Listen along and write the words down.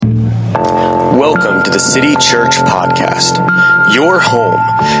Welcome to the City Church Podcast, your home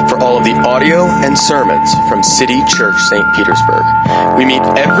for all of the audio and sermons from City Church St. Petersburg. We meet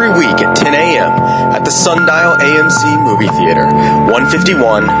every week at 10 a.m. at the Sundial AMC Movie Theater,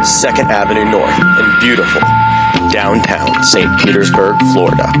 151 2nd Avenue North in beautiful downtown St. Petersburg,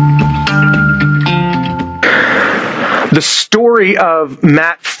 Florida. The story of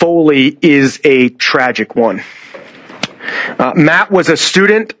Matt Foley is a tragic one. Matt was a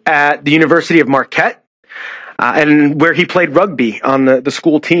student at the University of Marquette, and where he played rugby on the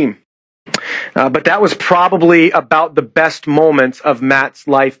school team. But that was probably about the best moments of Matt's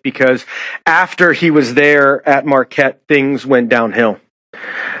life, because after he was there at Marquette, things went downhill.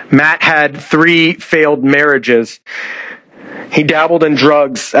 Matt had 3 failed marriages. He dabbled in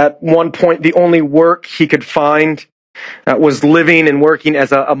drugs. At one point, the only work he could find was living and working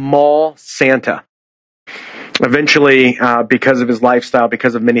as a mall Santa. Eventually, because of his lifestyle,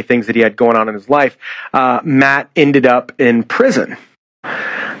 because of many things that he had going on in his life, Matt ended up in prison.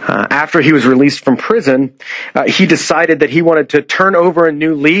 After he was released from prison, he decided that he wanted to turn over a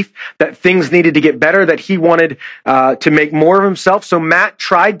new leaf, that things needed to get better, that he wanted to make more of himself. So Matt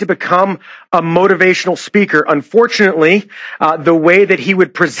tried to become a motivational speaker. Unfortunately, the way that he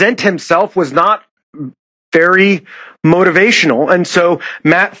would present himself was not very motivational. And so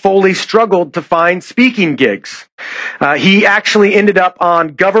Matt Foley struggled to find speaking gigs. He actually ended up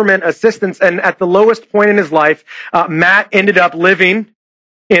on government assistance. And at the lowest point in his life, Matt ended up living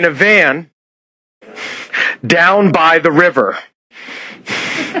in a van down by the river.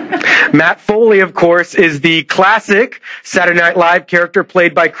 Matt Foley, of course, is the classic Saturday Night Live character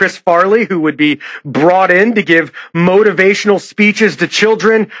played by Chris Farley, who would be brought in to give motivational speeches to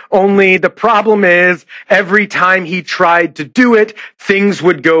children. Only the problem is, every time he tried to do it, things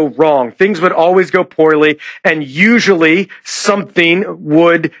would go wrong. Things would always go poorly, and usually something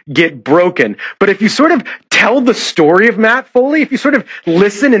would get broken. But if you sort of tell the story of Matt Foley, if you sort of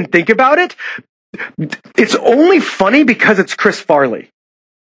listen and think about it, it's only funny because it's Chris Farley.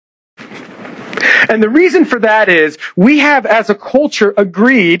 And the reason for that is we have, as a culture,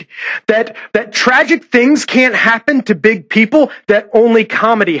 agreed that tragic things can't happen to big people, that only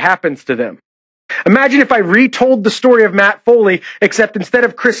comedy happens to them. Imagine if I retold the story of Matt Foley, except instead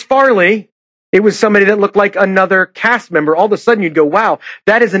of Chris Farley, it was somebody that looked like another cast member. All of a sudden you'd go, wow,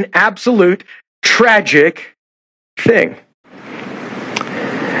 that is an absolute tragic thing.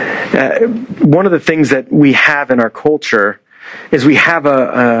 One of the things that we have in our culture is we have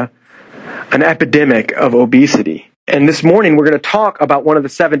an epidemic of obesity. And this morning we're going to talk about one of the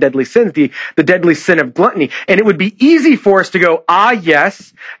 7 deadly sins, the deadly sin of gluttony. And it would be easy for us to go,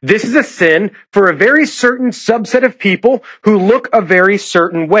 yes, this is a sin for a very certain subset of people who look a very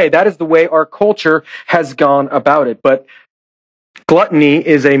certain way. That is the way our culture has gone about it. But gluttony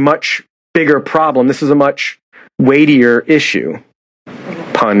is a much bigger problem. This is a much weightier issue.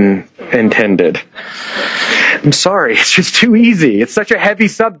 Pun intended. I'm sorry, it's just too easy. It's such a heavy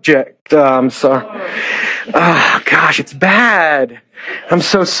subject. I'm sorry. Oh, gosh, it's bad. I'm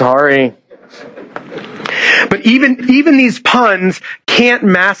so sorry. But even these puns can't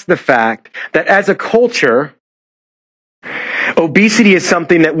mask the fact that as a culture, obesity is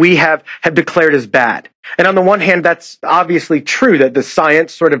something that we have declared as bad. And on the one hand, that's obviously true, that the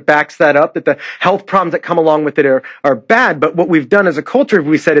science sort of backs that up, that the health problems that come along with it are bad. But what we've done as a culture,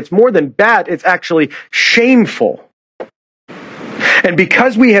 we said it's more than bad, it's actually shameful. And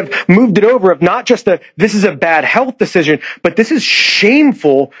because we have moved it over of not just this is a bad health decision, but this is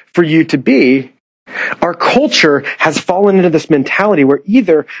shameful for you to be, our culture has fallen into this mentality where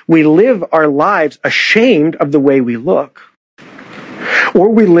either we live our lives ashamed of the way we look, or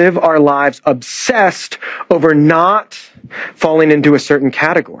we live our lives obsessed over not falling into a certain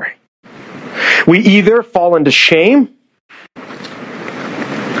category. We either fall into shame,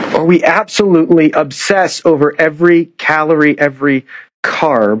 or we absolutely obsess over every calorie, every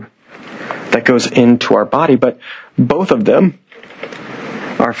carb that goes into our body. But both of them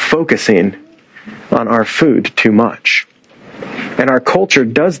are focusing on our food too much. And our culture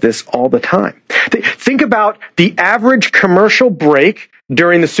does this all the time. Think about the average commercial break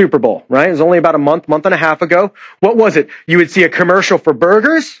during the Super Bowl, right? It was only about a month and a half ago. What was it? You would see a commercial for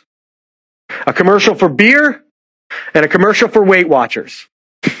burgers, a commercial for beer, and a commercial for Weight Watchers.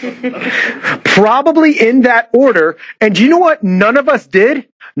 Probably in that order. And do you know what none of us did?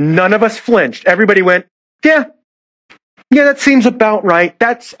 None of us flinched. Everybody went, yeah, that seems about right.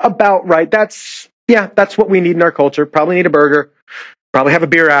 That's about right. That's what we need in our culture. Probably need a burger. Probably have a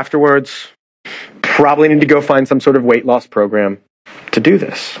beer afterwards. Probably need to go find some sort of weight loss program to do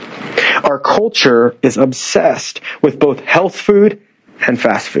this. Our culture is obsessed with both health food and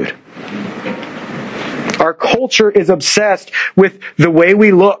fast food. Our culture is obsessed with the way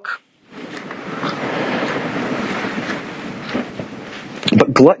we look.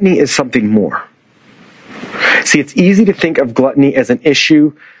 But gluttony is something more. See, it's easy to think of gluttony as an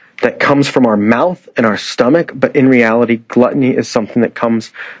issue that comes from our mouth and our stomach, but in reality, gluttony is something that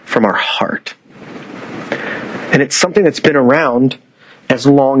comes from our heart. And it's something that's been around as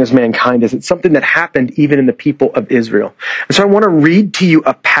long as mankind is. It's something that happened even in the people of Israel. And so I want to read to you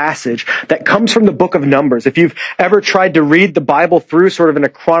a passage that comes from the book of Numbers. If you've ever tried to read the Bible through sort of in a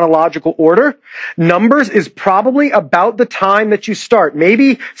chronological order, Numbers is probably about the time that you start.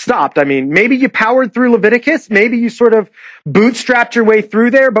 Maybe stopped. Maybe you powered through Leviticus. Maybe you sort of bootstrapped your way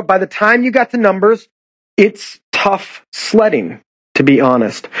through there. But by the time you got to Numbers, it's tough sledding, to be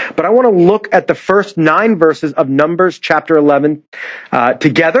honest. But I want to look at the first 9 verses of Numbers chapter 11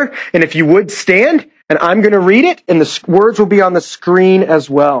 together. And if you would stand, and I'm going to read it, and the words will be on the screen as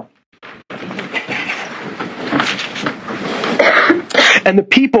well. And the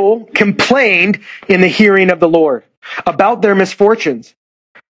people complained in the hearing of the Lord about their misfortunes.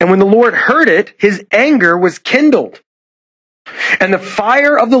 And when the Lord heard it, his anger was kindled. And the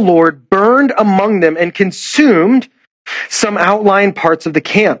fire of the Lord burned among them and consumed some outlying parts of the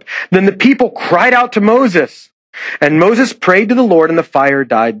camp. Then the people cried out to Moses, and Moses prayed to the Lord, and the fire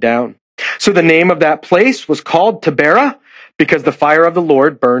died down. So the name of that place was called Taberah, because the fire of the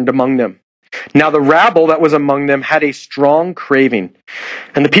Lord burned among them. Now the rabble that was among them had a strong craving.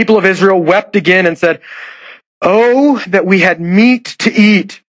 And the people of Israel wept again and said, "Oh, that we had meat to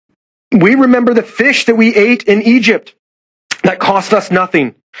eat. We remember the fish that we ate in Egypt that cost us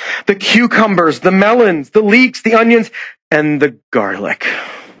nothing. The cucumbers, the melons, the leeks, the onions, and the garlic.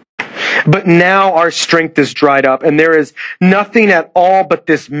 But now our strength is dried up, and there is nothing at all but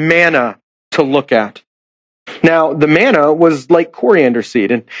this manna to look at." Now, the manna was like coriander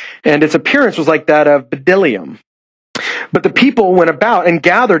seed, and its appearance was like that of bdellium. But the people went about and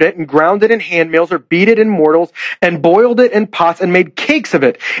gathered it and ground it in hand mills or beat it in mortars and boiled it in pots and made cakes of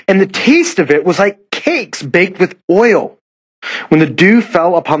it. And the taste of it was like cakes baked with oil. When the dew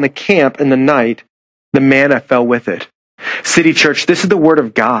fell upon the camp in the night, the manna fell with it. City Church, this is the Word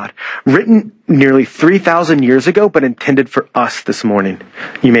of God, written nearly 3,000 years ago, but intended for us this morning.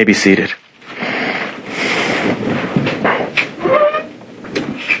 You may be seated.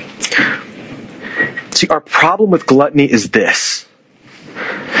 See, our problem with gluttony is this: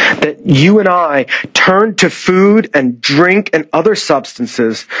 that you and I turn to food and drink and other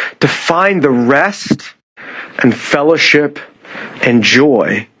substances to find the rest and fellowship and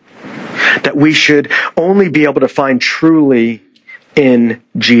joy that we should only be able to find truly in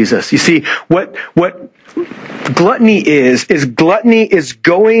Jesus. You see, what gluttony is gluttony is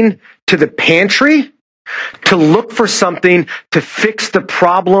going to the pantry to look for something to fix the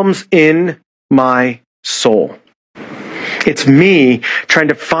problems in my soul. It's me trying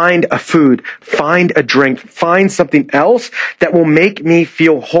to find a food, find a drink, find something else that will make me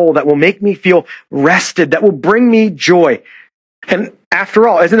feel whole, that will make me feel rested, that will bring me joy. And after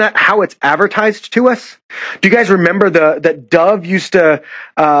all, isn't that how it's advertised to us? Do you guys remember that Dove used to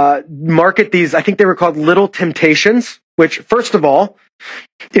market these, I think they were called Little Temptations, which, first of all,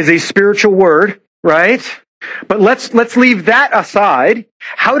 is a spiritual word, right? But let's leave that aside.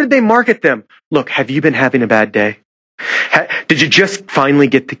 How did they market them? Look, have you been having a bad day? Did you just finally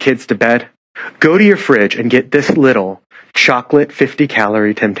get the kids to bed? Go to your fridge and get this little chocolate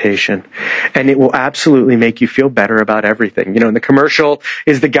 50-calorie temptation, and it will absolutely make you feel better about everything. You know, in the commercial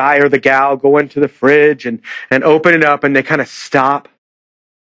is the guy or the gal going to the fridge and open it up, and they kind of stop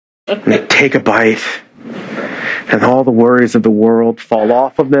and they take a bite, and all the worries of the world fall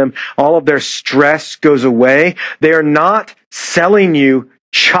off of them. All of their stress goes away. They are not selling you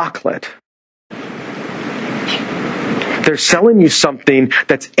chocolate. They're selling you something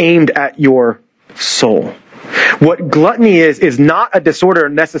that's aimed at your soul. What gluttony is not a disorder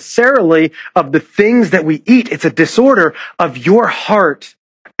necessarily of the things that we eat. It's a disorder of your heart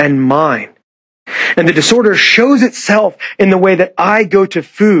and mind. And the disorder shows itself in the way that I go to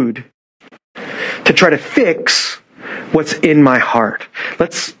food to try to fix what's in my heart.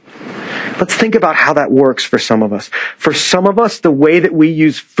 Let's think about how that works for some of us. For some of us, the way that we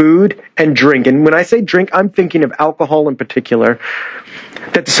use food and drink, and when I say drink, I'm thinking of alcohol in particular,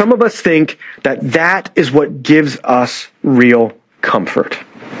 that some of us think that is what gives us real comfort.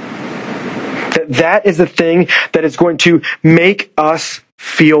 That is the thing that is going to make us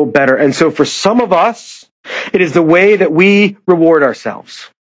feel better. And so for some of us, it is the way that we reward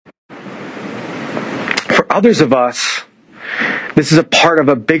ourselves. For others of us, This is a part of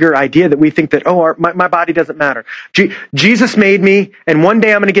a bigger idea that we think that, my body doesn't matter. Jesus made me, and one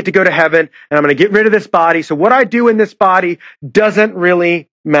day I'm going to get to go to heaven, and I'm going to get rid of this body, so what I do in this body doesn't really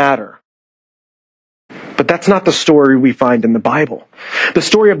matter. But that's not the story we find in the Bible. The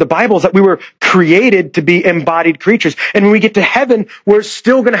story of the Bible is that we were created to be embodied creatures. And when we get to heaven, we're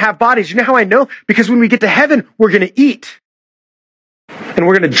still going to have bodies. You know how I know? Because when we get to heaven, we're going to eat. And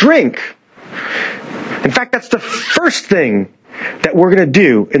we're going to drink. In fact, that's the first thing that we're going to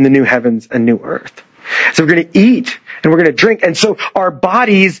do in the new heavens and new earth. So we're going to eat and we're going to drink. And so our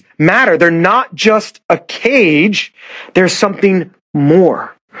bodies matter. They're not just a cage. There's something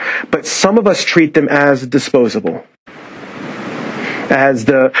more. But some of us treat them as disposable, as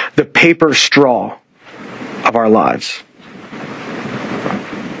the paper straw of our lives.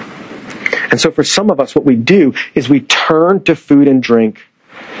 And so for some of us, what we do is we turn to food and drink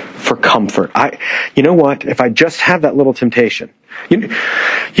for comfort. You know what? If I just have that little temptation, you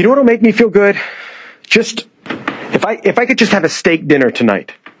know what'll make me feel good? Just if I could just have a steak dinner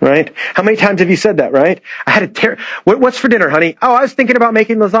tonight. Right? How many times have you said that, right? I had what's for dinner, honey? Oh, I was thinking about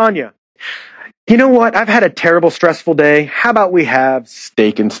making lasagna. You know what? I've had a terrible, stressful day. How about we have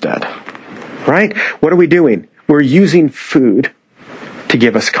steak instead? Right? What are we doing? We're using food to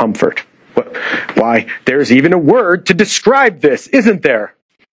give us comfort. Why, there's even a word to describe this, isn't there?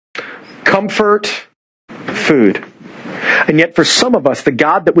 Comfort, food. And yet for some of us, the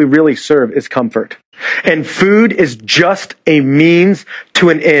God that we really serve is comfort. And food is just a means to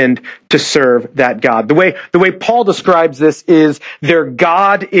an end to serve that God. The way Paul describes this is their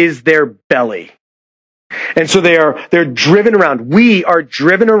God is their belly. And so they're driven around. We are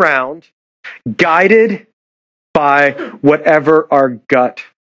driven around, guided by whatever our gut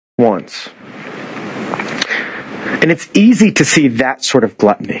wants. And it's easy to see that sort of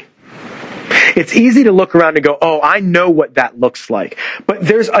gluttony. It's easy to look around and go, oh, I know what that looks like. But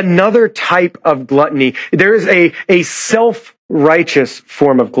there's another type of gluttony. There is a self-righteous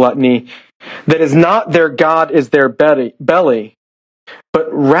form of gluttony that is not their God is their belly, but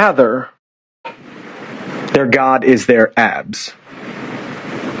rather their God is their abs.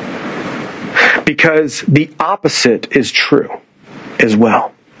 Because the opposite is true as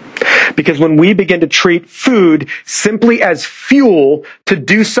well. Because when we begin to treat food simply as fuel to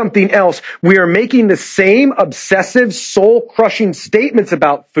do something else, we are making the same obsessive, soul-crushing statements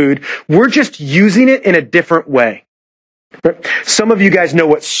about food. We're just using it in a different way. Some of you guys know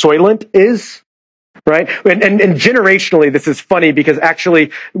what Soylent is, right? And generationally, this is funny because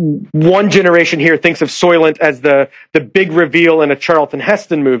actually one generation here thinks of Soylent as the big reveal in a Charlton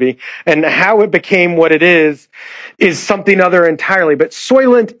Heston movie, and how it became what it is something other entirely. But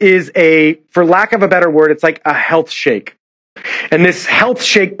Soylent is for lack of a better word, it's like a health shake. And this health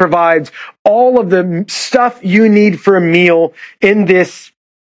shake provides all of the stuff you need for a meal in this.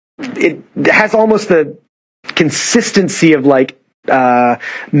 It has almost the consistency of like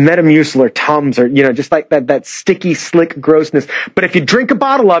Metamucil or Tums or, just like that sticky, slick grossness. But if you drink a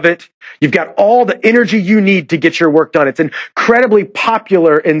bottle of it, you've got all the energy you need to get your work done. It's incredibly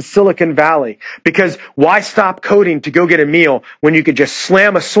popular in Silicon Valley because why stop coding to go get a meal when you could just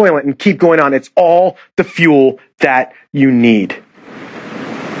slam a Soylent and keep going on? It's all the fuel that you need.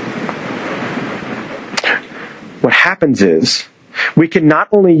 What happens is we can not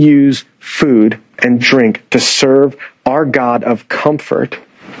only use food and drink to serve our God of comfort,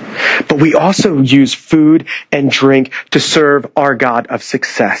 but we also use food and drink to serve our God of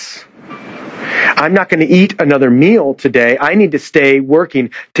success. I'm not going to eat another meal today. I need to stay working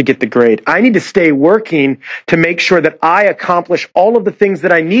to get the grade. I need to stay working to make sure that I accomplish all of the things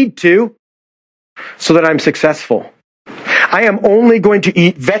that I need to so that I'm successful. I am only going to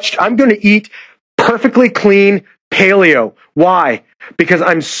eat I'm going to eat perfectly clean paleo. Why? Because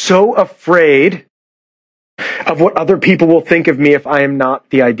I'm so afraid of what other people will think of me if I am not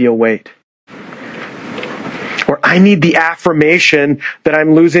the ideal weight. Or I need the affirmation that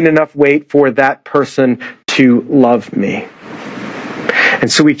I'm losing enough weight for that person to love me.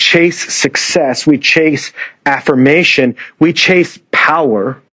 And so we chase success, we chase affirmation, we chase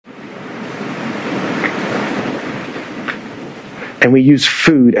power, and we use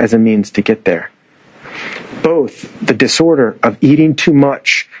food as a means to get there. Both the disorder of eating too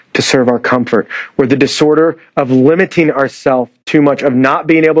much to serve our comfort, or the disorder of limiting ourselves too much, of not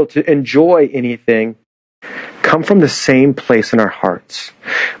being able to enjoy anything, come from the same place in our hearts.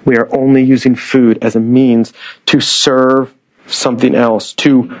 We are only using food as a means to serve something else,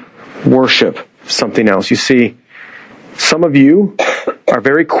 to worship something else. You see, some of you are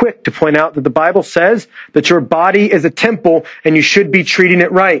very quick to point out that the Bible says that your body is a temple and you should be treating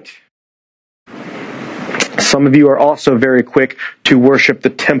it right. Some of you are also very quick to worship the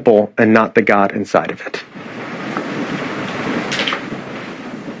temple and not the God inside of it.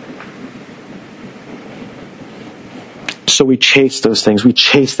 So we chase those things. We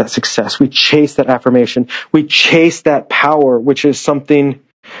chase that success. We chase that affirmation. We chase that power, which is something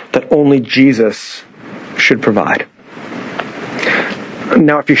that only Jesus should provide.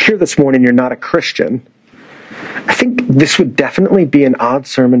 Now, if you're here this morning, you're not a Christian, I think this would definitely be an odd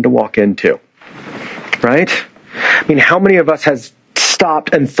sermon to walk into. Right? I mean, how many of us has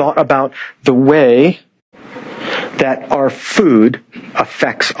stopped and thought about the way that our food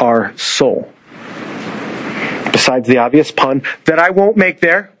affects our soul? Besides the obvious pun that I won't make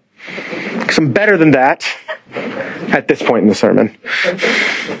there, because I'm better than that at this point in the sermon.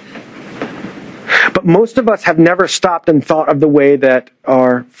 But most of us have never stopped and thought of the way that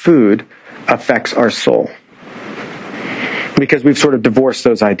our food affects our soul, because we've sort of divorced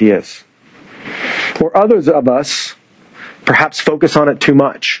those ideas. Or others of us perhaps focus on it too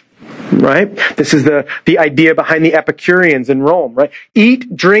much, right? This is the idea behind the Epicureans in Rome, right?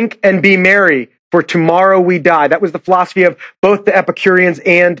 Eat, drink, and be merry, for tomorrow we die. That was the philosophy of both the Epicureans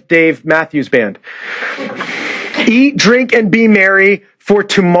and Dave Matthews Band. Eat, drink, and be merry, for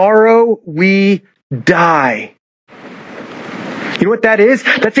tomorrow we die. You know what that is?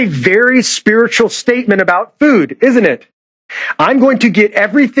 That's a very spiritual statement about food, isn't it? I'm going to get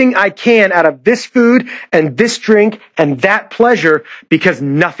everything I can out of this food and this drink and that pleasure because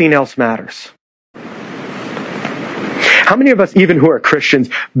nothing else matters. How many of us, even who are Christians,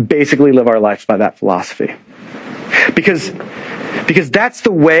 basically live our lives by that philosophy? Because that's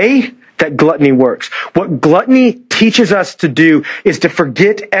the way that gluttony works. What gluttony teaches us to do is to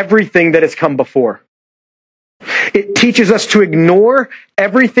forget everything that has come before. It teaches us to ignore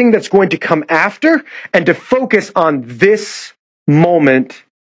everything that's going to come after and to focus on this moment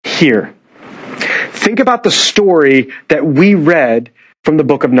here. Think about the story that we read from the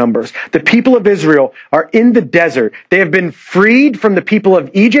book of Numbers. The people of Israel are in the desert. They have been freed from the people of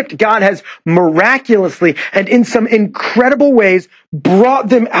Egypt. God has miraculously and in some incredible ways brought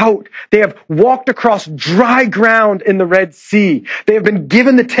them out. They have walked across dry ground in the Red Sea. They have been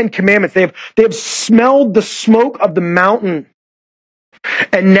given the Ten Commandments. They have smelled the smoke of the mountain.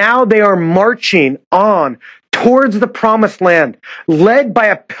 And now they are marching on towards the promised land, led by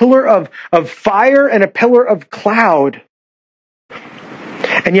a pillar of fire and a pillar of cloud.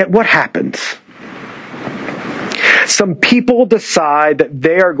 And yet what happens? Some people decide that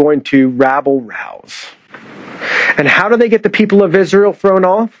they are going to rabble-rouse. And how do they get the people of Israel thrown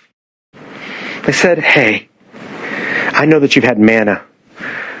off? They said, hey, I know that you've had manna,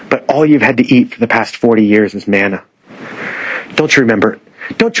 but all you've had to eat for the past 40 years is manna. Don't you remember?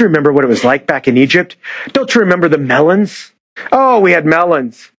 Don't you remember what it was like back in Egypt? Don't you remember the melons? Oh, we had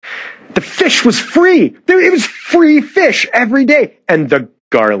melons. The fish was free. It was free fish every day. And the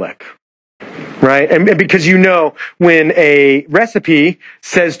garlic, right? And because you know, when a recipe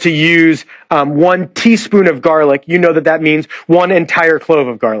says to use 1 teaspoon of garlic, you know that means 1 entire clove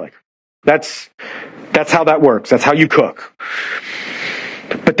of garlic. That's how that works. That's how you cook.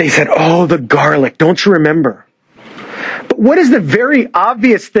 But they said, oh, the garlic. Don't you remember? But what is the very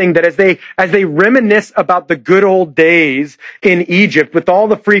obvious thing that as they reminisce about the good old days in Egypt with all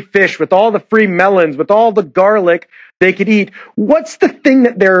the free fish, with all the free melons, with all the garlic they could eat, what's the thing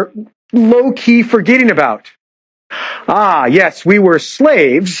that they're low-key forgetting about? Ah, yes, we were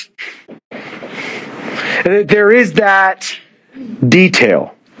slaves. There is that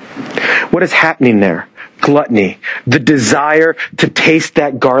detail. What is happening there? Gluttony, the desire to taste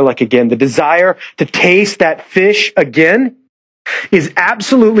that garlic again, the desire to taste that fish again is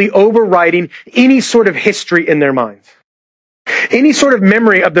absolutely overriding any sort of history in their minds. Any sort of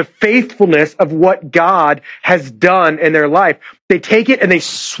memory of the faithfulness of what God has done in their life. They take it and they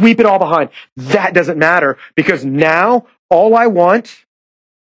sweep it all behind. That doesn't matter because now all I want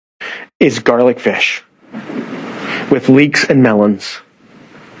is garlic fish with leeks and melons.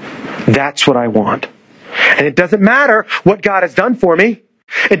 That's what I want. And it doesn't matter what God has done for me.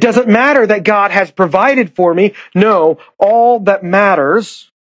 It doesn't matter that God has provided for me. No, all that matters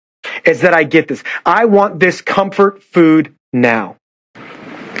is that I get this. I want this comfort food now.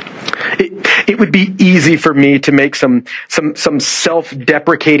 It would be easy for me to make some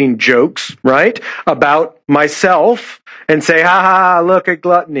self-deprecating jokes, right, about myself and say, ha, look at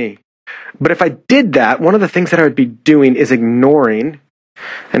gluttony. But if I did that, one of the things that I would be doing is ignoring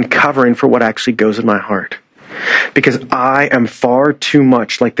and covering for what actually goes in my heart. Because I am far too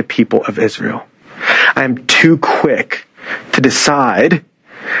much like the people of Israel. I am too quick to decide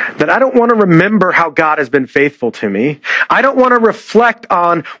That I don't want to remember how God has been faithful to me. I don't want to reflect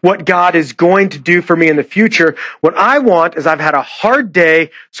on what God is going to do for me in the future. What I want is I've had a hard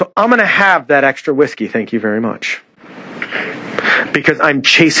day, so I'm going to have that extra whiskey. Thank you very much. Because I'm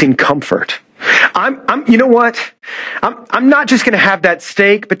chasing comfort. You know what? I'm not just going to have that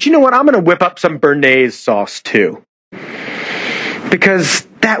steak, but you know what? I'm going to whip up some béarnaise sauce too. Because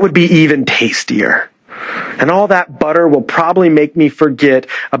that would be even tastier. And all that butter will probably make me forget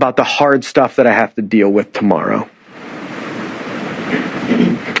about the hard stuff that I have to deal with tomorrow.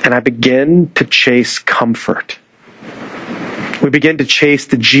 And I begin to chase comfort. We begin to chase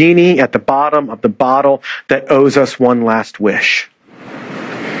the genie at the bottom of the bottle that owes us one last wish.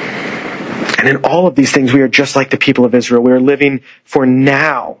 And in all of these things, we are just like the people of Israel. We are living for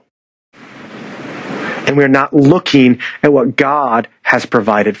now. And we're not looking at what God has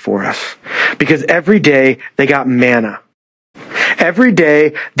provided for us. Because every day they got manna. Every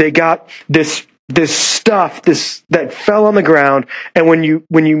day they got this stuff that fell on the ground, and when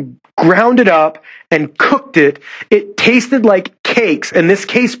you ground it up and cooked it, it tasted like cakes. In this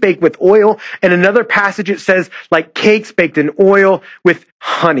case, baked with oil. And another passage it says like cakes baked in oil with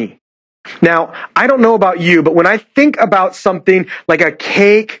honey. Now, I don't know about you, but when I think about something like a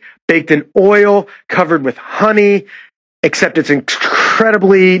cake baked in oil, covered with honey, except it's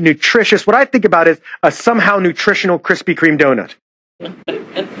incredibly nutritious, what I think about is a somehow nutritional Krispy Kreme donut.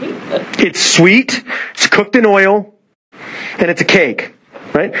 It's sweet, it's cooked in oil, and it's a cake,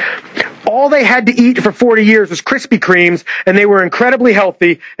 right? All they had to eat for 40 years was Krispy Kremes, and they were incredibly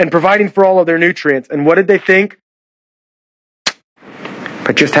healthy and providing for all of their nutrients. And what did they think? If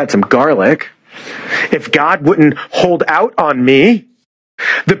I just had some garlic, if God wouldn't hold out on me,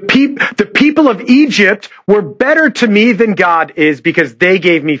 the people of Egypt were better to me than God is because they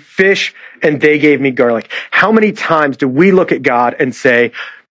gave me fish and they gave me garlic. How many times do we look at God and say,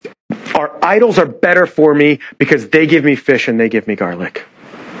 our idols are better for me because they give me fish and they give me garlic?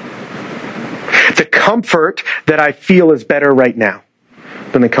 The comfort that I feel is better right now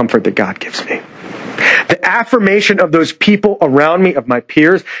than the comfort that God gives me. The affirmation of those people around me, of my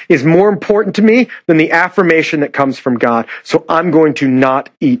peers, is more important to me than the affirmation that comes from God. So I'm going to not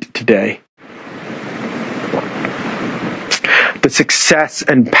eat today. The success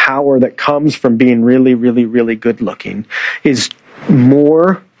and power that comes from being really, really, really good looking is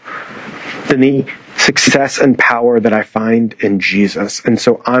more than the success and power that I find in Jesus. And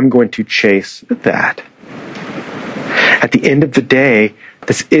so I'm going to chase that. At the end of the day,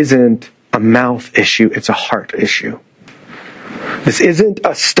 this isn't a mouth issue, it's a heart issue. This isn't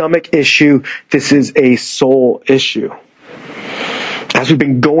a stomach issue, this is a soul issue. As we've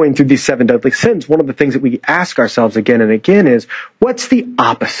been going through these 7 deadly sins, one of the things that we ask ourselves again and again is, what's the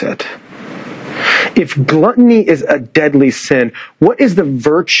opposite? If gluttony is a deadly sin, what is the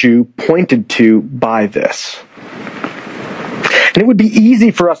virtue pointed to by this? And it would be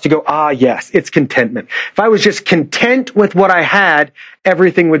easy for us to go, yes, it's contentment. If I was just content with what I had,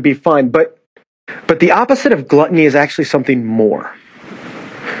 everything would be fine. But the opposite of gluttony is actually something more.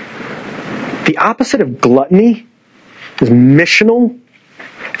 The opposite of gluttony is missional,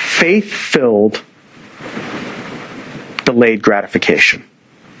 faith-filled, delayed gratification.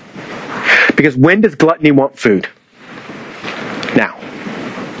 Because when does gluttony want food? Now.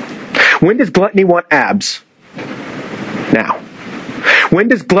 When does gluttony want abs? Now. When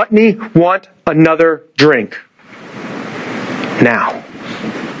does gluttony want another drink? Now.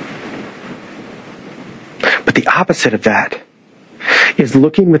 But the opposite of that is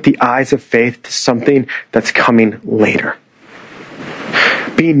looking with the eyes of faith to something that's coming later.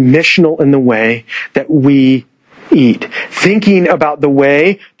 Being missional in the way that we eat. Thinking about the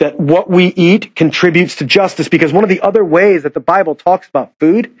way that what we eat contributes to justice. Because one of the other ways that the Bible talks about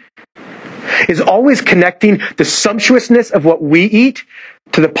food is always connecting the sumptuousness of what we eat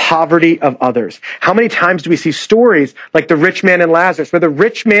to the poverty of others. How many times do we see stories like the rich man and Lazarus, where the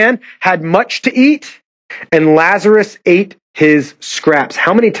rich man had much to eat and Lazarus ate his scraps?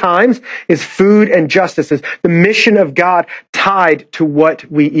 How many times is food and justice, is the mission of God, tied to what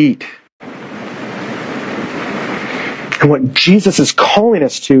we eat? And what Jesus is calling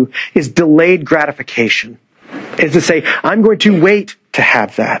us to is delayed gratification. Is to say, I'm going to wait to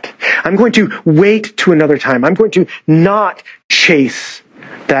have that. I'm going to wait to another time. I'm going to not chase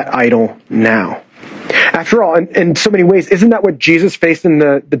that idol now. After all, in so many ways, isn't that what Jesus faced in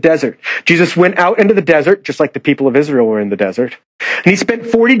the desert? Jesus went out into the desert, just like the people of Israel were in the desert. And he spent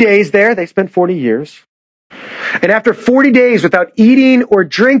 40 days there. They spent 40 years. And after 40 days without eating or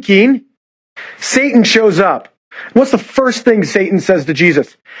drinking, Satan shows up. What's the first thing Satan says to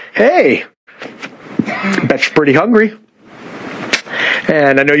Jesus? Hey, bet you're pretty hungry.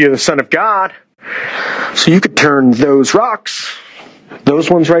 And I know you're the Son of God, so you could turn those rocks, those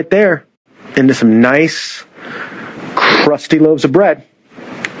ones right there, into some nice, crusty loaves of bread.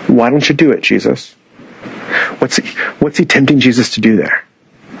 Why don't you do it, Jesus? What's he tempting Jesus to do there?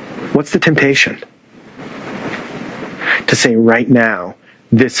 What's the temptation? To say right now,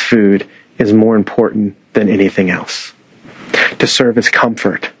 this food is more important than anything else. To serve as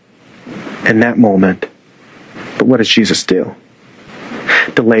comfort in that moment. But what does Jesus do?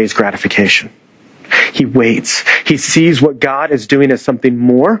 Delays gratification. He waits. He sees what God is doing as something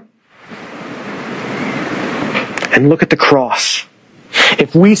more. And look at the cross.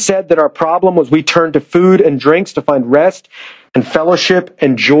 If we said that our problem was we turned to food and drinks to find rest and fellowship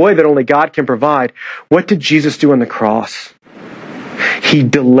and joy that only God can provide, what did Jesus do on the cross? He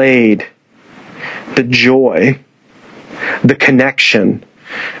delayed the joy, the connection,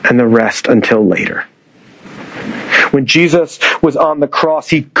 and the rest until later. When Jesus was on the cross,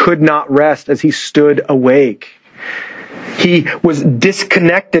 he could not rest as he stood awake. He was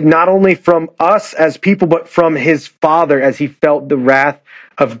disconnected not only from us as people, but from his Father as he felt the wrath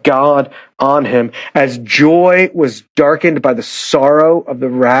of God on him, as joy was darkened by the sorrow of the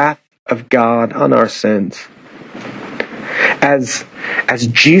wrath of God on our sins. As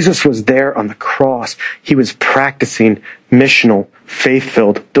Jesus was there on the cross, he was practicing missional,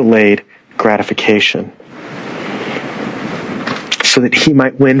 faith-filled, delayed gratification, so that he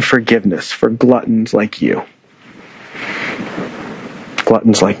might win forgiveness for gluttons like you.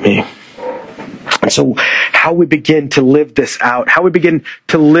 Gluttons like me. And so how we begin to live this out,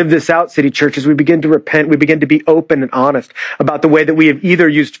 City Church, is we begin to repent, we begin to be open and honest about the way that we have either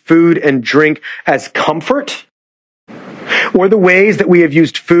used food and drink as comfort, or the ways that we have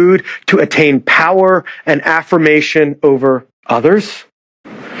used food to attain power and affirmation over others,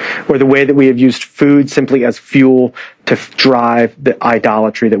 or the way that we have used food simply as fuel to drive the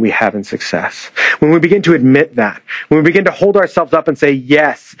idolatry that we have in success. When we begin to admit that, when we begin to hold ourselves up and say,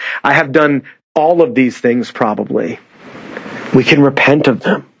 yes, I have done all of these things probably, we can repent of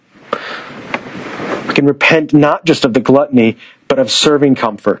them. We can repent not just of the gluttony, but of serving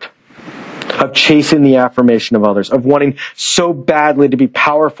comfort, of chasing the affirmation of others, of wanting so badly to be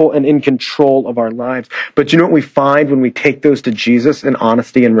powerful and in control of our lives. But you know what we find when we take those to Jesus in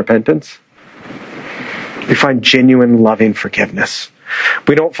honesty and repentance? We find genuine, loving forgiveness.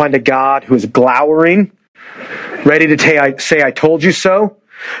 We don't find a God who is glowering, ready to say, I told you so.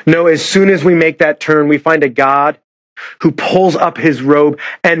 No, as soon as we make that turn, we find a God who pulls up his robe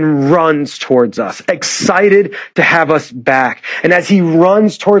and runs towards us, excited to have us back. And as he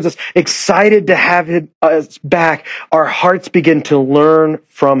runs towards us, excited to have us back, our hearts begin to learn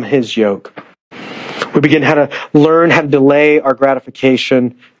from his yoke. We begin to learn how to delay our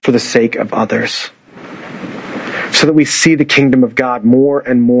gratification for the sake of others, so that we see the kingdom of God more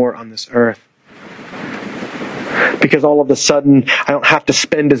and more on this earth. Because all of a sudden, I don't have to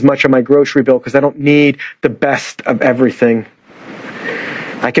spend as much on my grocery bill because I don't need the best of everything.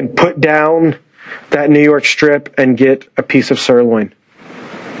 I can put down that New York strip and get a piece of sirloin.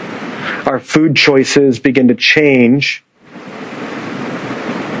 Our food choices begin to change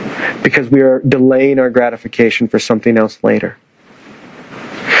because we are delaying our gratification for something else later.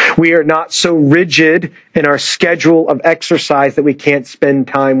 We are not so rigid in our schedule of exercise that we can't spend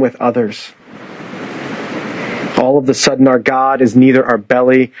time with others. All of a sudden, our God is neither our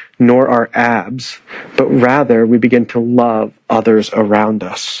belly nor our abs, but rather we begin to love others around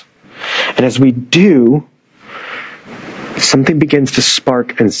us. And as we do, something begins to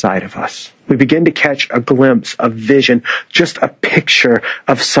spark inside of us. We begin to catch a glimpse, a vision, just a picture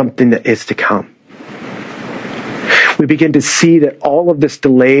of something that is to come. We begin to see that all of this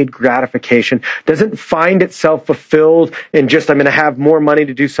delayed gratification doesn't find itself fulfilled in just, I'm going to have more money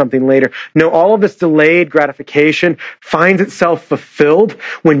to do something later. No, all of this delayed gratification finds itself fulfilled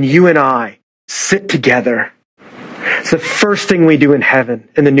when you and I sit together. It's the first thing we do in heaven,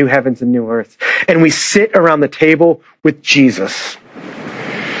 in the new heavens and new earth. And we sit around the table with Jesus.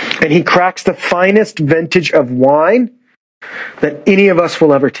 And he cracks the finest vintage of wine that any of us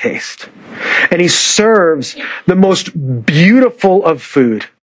will ever taste. And he serves the most beautiful of food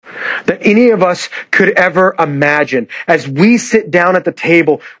that any of us could ever imagine as we sit down at the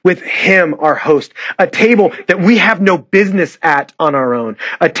table with him, our host. A table that we have no business at on our own.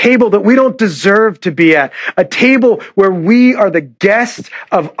 A table that we don't deserve to be at. A table where we are the guests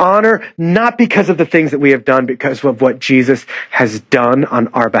of honor, not because of the things that we have done, because of what Jesus has done on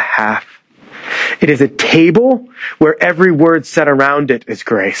our behalf. It is a table where every word said around it is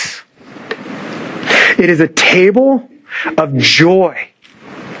grace. It is a table of joy.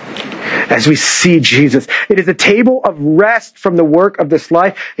 as we see Jesus. It is a table of rest from the work of this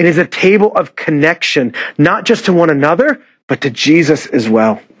life. It is a table of connection, not just to one another, but to Jesus as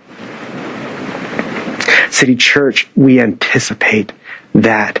well. City Church, we anticipate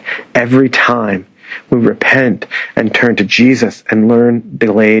that every time we repent and turn to Jesus and learn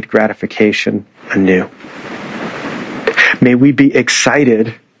delayed gratification anew. May we be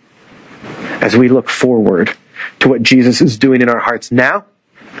excited as we look forward to what Jesus is doing in our hearts now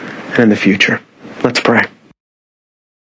and in the future. Let's pray.